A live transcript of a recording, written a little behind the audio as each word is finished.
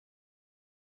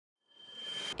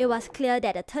it was clear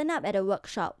that the turn-up at the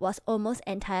workshop was almost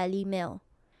entirely male.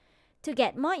 To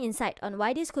get more insight on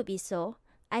why this could be so,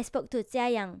 I spoke to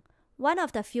Jia Yang, one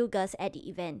of the few girls at the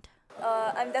event.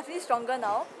 I'm definitely stronger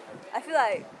now.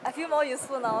 I feel more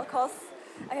useful now because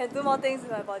I can do more things with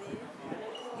my body.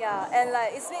 Yeah, and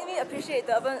it's made me appreciate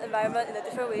the urban environment in a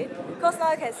different way. Because now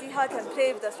I can see how I can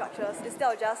play with the structures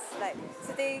instead of just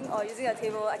sitting or using a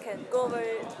table. I can go over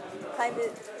it, climb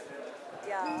it.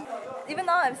 Yeah. Even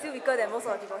now I'm still weaker than most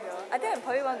of the people here. I think I'm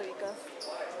probably one of the weakest.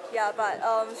 Yeah, but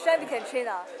strength you can train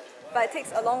but it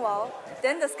takes a long while.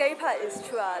 Then the scary part is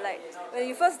true when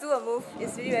you first do a move,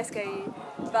 it's really very scary.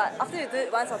 But after you do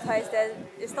it once or twice, then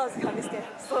it starts becoming scary.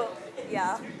 So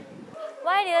yeah.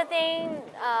 Why do you think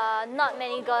not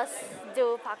many girls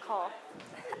do parkour?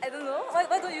 I don't know. Why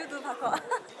don't you do parkour?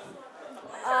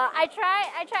 I tried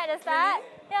at the start.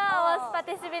 Yeah, I was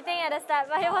participating at the start,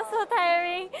 but it was so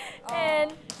tiring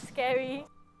and scary.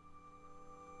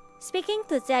 Speaking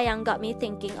to Jia Yang got me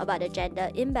thinking about the gender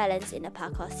imbalance in the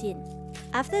parkour scene.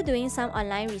 After doing some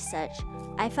online research,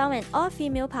 I found an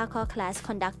all-female parkour class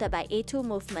conducted by A2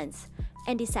 Movements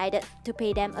and decided to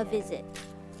pay them a visit.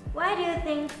 Why do you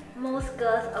think most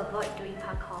girls avoid doing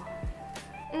parkour?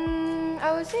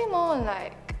 I would say more on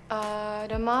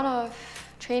the amount of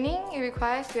training it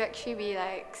requires to actually be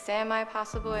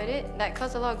semi-passable at it.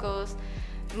 Cause a lot of girls,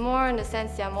 more in the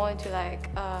sense they are more into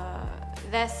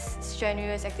less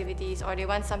strenuous activities, or they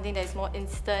want something that is more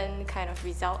instant kind of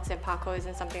results, and parkour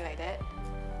isn't something like that.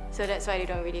 So that's why they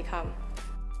don't really come.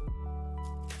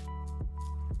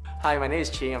 Hi, my name is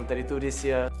Ching. I'm 32 this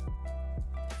year.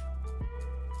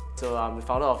 So I'm the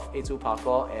founder of A2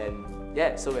 Parkour, and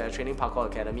yeah, so we are a training parkour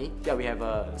academy. Yeah, we have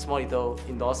a small little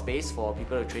indoor space for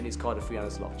people to train. It's called the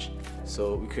Freerunners Lodge.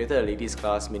 So we created a ladies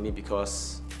class mainly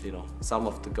because some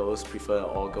of the girls prefer an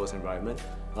all-girls environment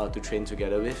to train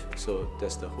together with. So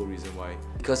that's the whole reason why.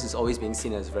 Because it's always being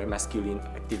seen as a very masculine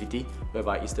activity,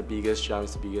 whereby it's the biggest jump,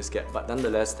 it's the biggest gap. But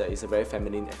nonetheless, there is a very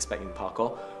feminine aspect in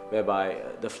parkour, whereby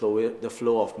the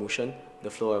flow of motion, the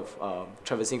flow of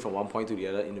traversing from one point to the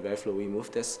other in a very flowy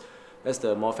move. That's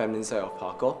the more feminine side of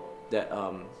parkour that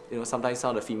sometimes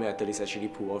some of the female athletes actually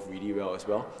pull off really well as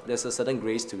well. There's a certain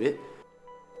grace to it.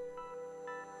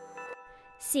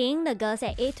 Seeing the girls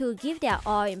at A2 give their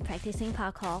all in practicing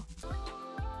parkour.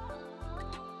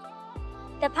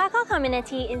 The parkour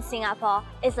community in Singapore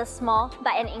is a small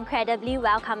but an incredibly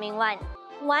welcoming one.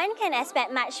 One can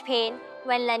expect much pain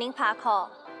when learning parkour,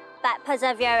 but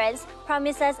perseverance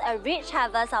promises a rich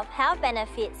harvest of health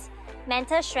benefits,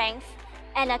 mental strength,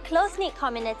 and a close-knit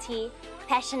community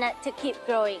passionate to keep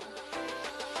growing.